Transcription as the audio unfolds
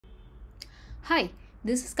Hi,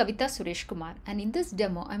 this is Kavita Suresh Kumar, and in this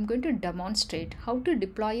demo I'm going to demonstrate how to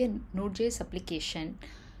deploy a nodejs application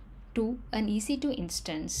to an EC2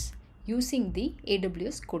 instance using the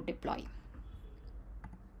AWS CodeDeploy.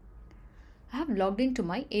 I have logged into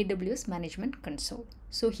my AWS management console.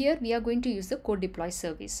 So here we are going to use the CodeDeploy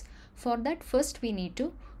service. For that, first we need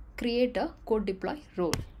to create a CodeDeploy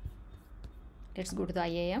role. Let's go to the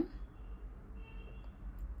IAM,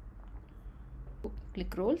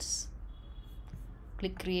 click roles,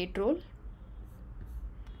 click create role,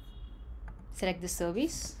 select the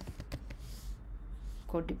service,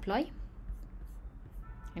 CodeDeploy,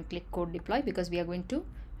 and click CodeDeploy because we are going to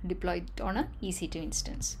deploy it on an EC2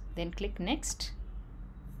 instance. Then click next.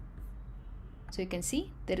 So you can see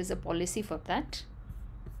there is a policy for that.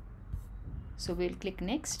 So we'll click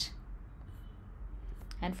next,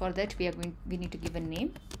 and for that we need to give a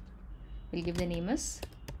name. We'll give the name as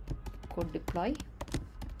CodeDeploy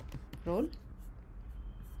role.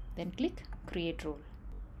 Then click create role.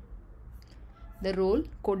 The role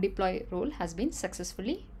CodeDeploy role has been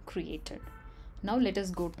successfully created. Now let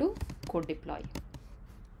us go to CodeDeploy.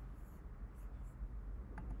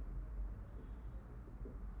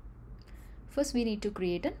 First we need to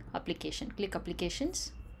create an application. Click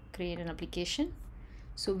applications, create an application.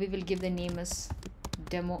 So we will give the name as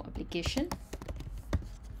demo application,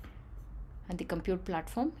 and the compute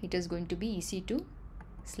platform, it is going to be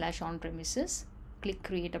EC2/on-premises. Click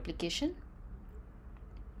create application.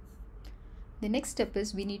 The next step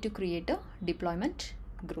is we need to create a deployment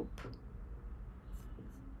group.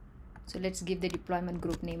 So let's give the deployment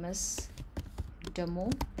group name as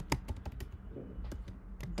demo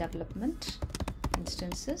development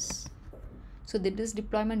instances. So this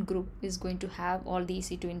deployment group is going to have all the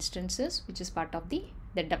EC2 instances which is part of the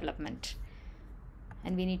development,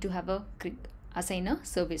 and we need to have assign a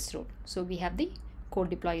service role. So we have the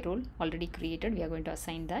CodeDeploy role already created. We are going to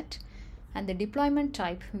assign that, and the deployment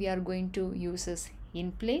type we are going to use is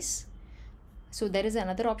in place. So there is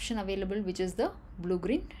another option available which is the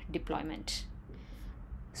blue-green deployment.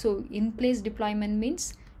 So in place deployment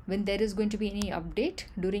means when there is going to be any update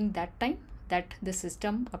during that time, that the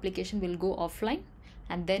system application will go offline,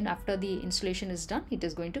 and then after the installation is done it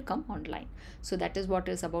is going to come online. So that is what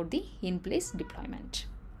is about the in place deployment.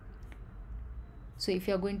 So if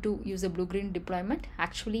you are going to use a blue-green deployment,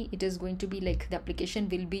 actually it is going to be like the application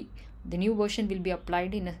will be, the new version will be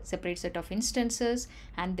applied in a separate set of instances,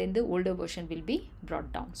 and then the older version will be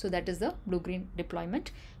brought down. So that is the blue-green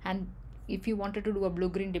deployment. And if you wanted to do a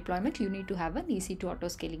blue-green deployment, you need to have an EC2 auto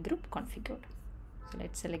scaling group configured. So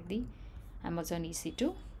let's select the Amazon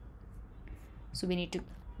EC2. So we need to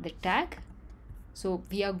the tag. So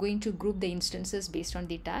we are going to group the instances based on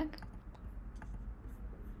the tag.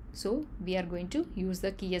 So we are going to use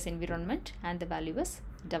the key as environment and the value as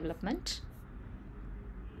development.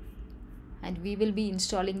 And we will be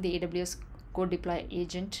installing the AWS CodeDeploy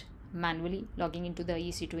agent manually logging into the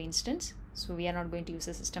EC2 instance. So we are not going to use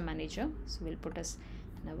a system manager. So we'll put as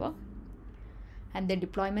never. And the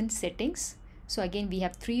deployment settings. So again, we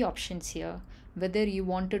have three options here. Whether you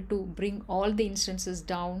wanted to bring all the instances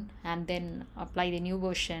down and then apply the new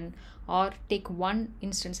version, or take one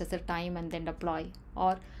instance at a time and then deploy,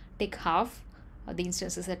 or take half the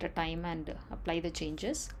instances at a time and apply the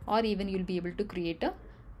changes, or even you'll be able to create a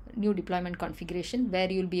new deployment configuration where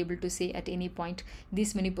you'll be able to say at any point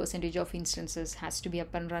this many percentage of instances has to be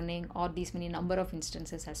up and running, or this many number of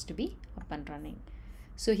instances has to be up and running.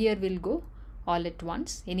 So here we'll go all at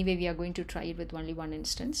once. Anyway, we are going to try it with only one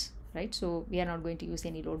instance, right? So we are not going to use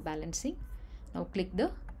any load balancing. Now click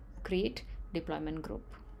the create deployment group.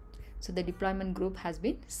 So the deployment group has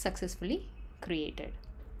been successfully created.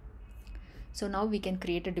 So now we can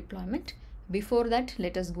create a deployment. Before that,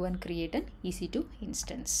 let us go and create an EC2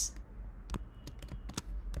 instance.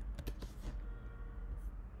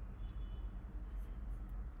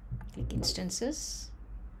 Click instances,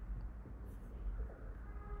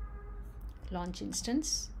 launch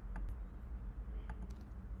instance,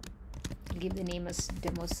 give the name as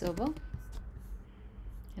demo server,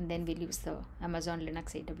 and then we'll use the Amazon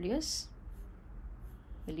Linux AWS.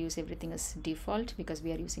 We'll use everything as default because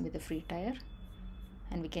we are using with the free tier,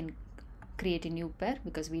 and we can create a new pair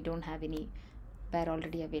because we don't have any pair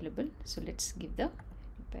already available. So let's give the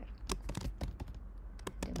pair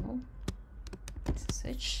demo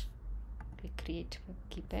search, click create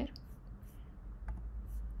key pair,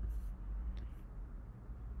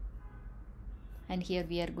 and here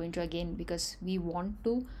we are going to, again, because we want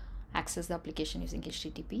to access the application using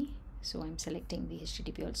HTTP, so I'm selecting the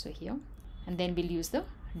HTTP also here, and then we'll use the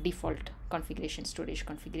default configuration, storage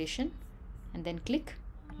configuration, and then click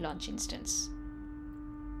launch instance.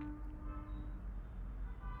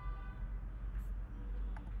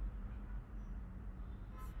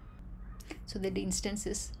 so that the instance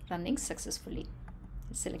is running successfully.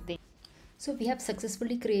 Select the. So we have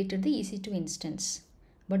successfully created the EC2 instance,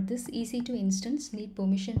 but this EC2 instance need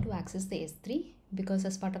permission to access the S3, because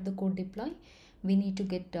as part of the code deploy we need to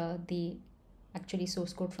get the actually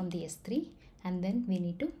source code from the S3, and then we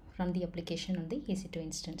need to run the application on the EC2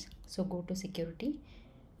 instance. So go to security.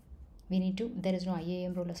 We need to, there is no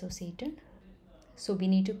IAM role associated, so we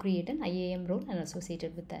need to create an IAM role and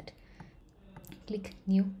associated with that. Click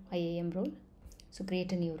new IAM role. So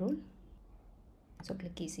create a new role. So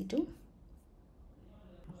click EC2.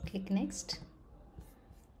 Click next.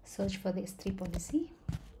 Search for the S3 policy.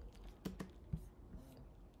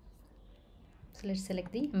 So let's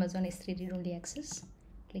select the Amazon S3 read-only access.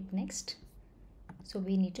 Click next. So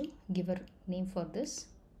we need to give a name for this.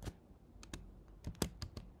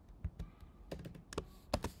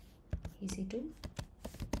 EC2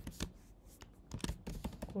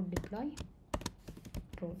 code deploy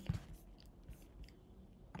role.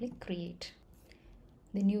 Click create.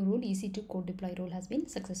 The new role EC2 code deploy role has been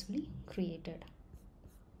successfully created.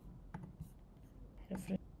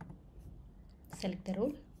 Refresh. Select the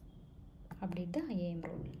role. Update the IAM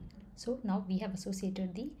role. So now we have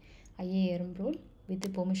associated the IAM role with the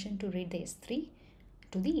permission to read the S3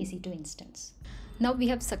 to the EC2 instance. Now we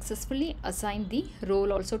have successfully assigned the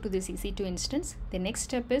role also to this EC2 instance. The next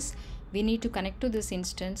step is we need to connect to this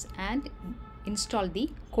instance and install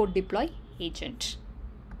the code deploy agent.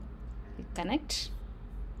 Connect.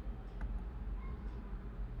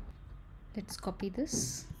 Let's copy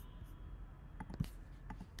this.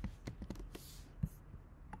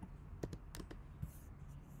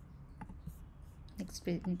 Next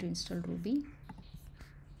we need to install Ruby.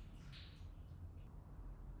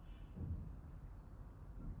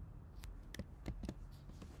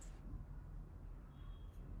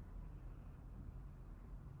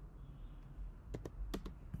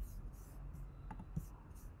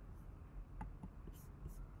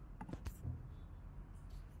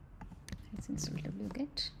 Let's install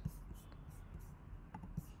wget.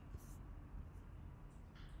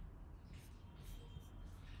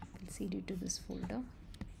 We'll cd it to this folder.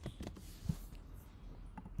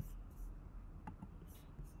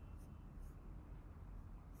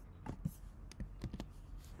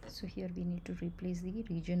 So here we need to replace the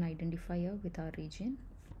region identifier with our region.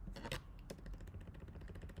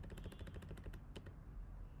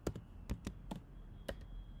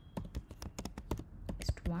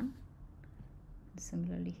 Next one.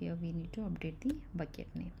 Similarly here we need to update the bucket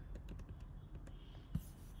name.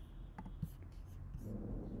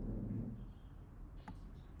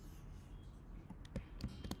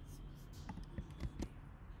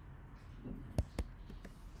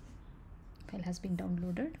 File has been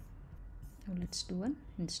downloaded. Now let's do an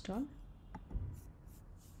install.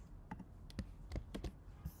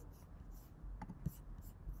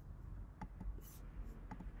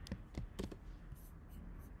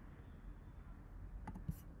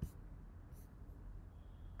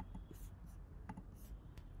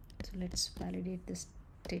 So let's validate the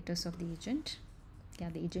status of the agent. Yeah,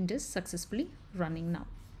 the agent is successfully running now.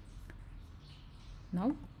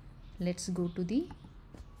 Now let's go to the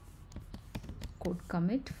code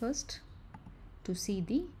commit first to see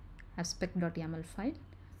the aspect.yaml file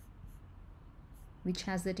which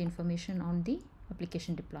has that information on the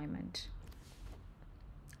application deployment.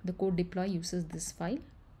 The code deploy uses this file.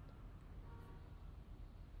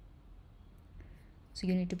 So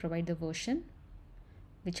you need to provide the version,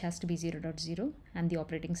 which has to be 0.0, and the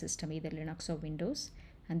operating system, either Linux or Windows,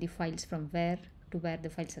 and the files from where to where the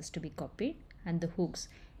files has to be copied, and the hooks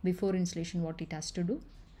before installation what it has to do,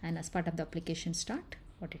 and as part of the application start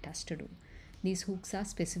what it has to do. These hooks are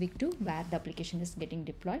specific to where the application is getting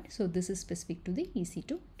deployed. So this is specific to the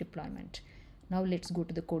EC2 deployment. Now let's go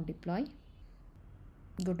to the code deploy.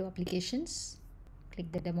 Go to applications,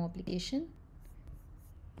 click the demo application,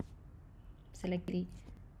 select the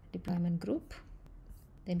deployment group,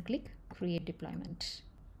 then click create deployment.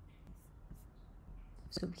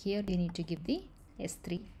 So here you need to give the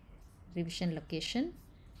S3 revision location.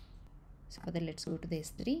 So for that, let's go to the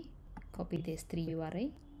S3, copy the S3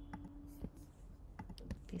 URI,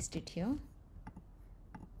 paste it here,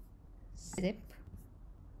 zip,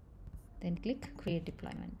 then click create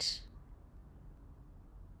deployment.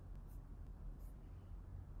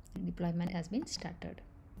 The deployment has been started.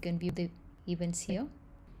 You can view the events here.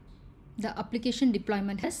 The application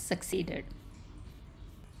deployment has succeeded.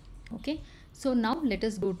 Okay, so now let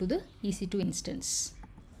us go to the EC2 instance.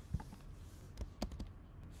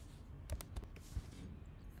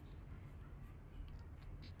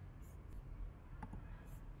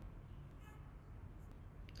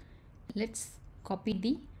 Let's copy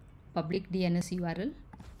the public DNS URL.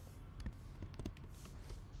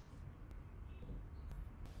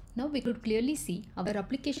 Now we could clearly see our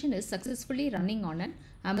application is successfully running on an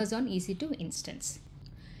Amazon EC2 instance.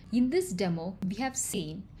 In this demo, we have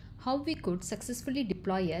seen how we could successfully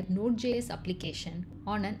deploy a Node.js application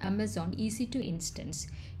on an Amazon EC2 instance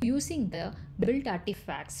using the built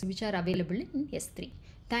artifacts which are available in S3.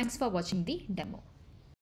 Thanks for watching the demo.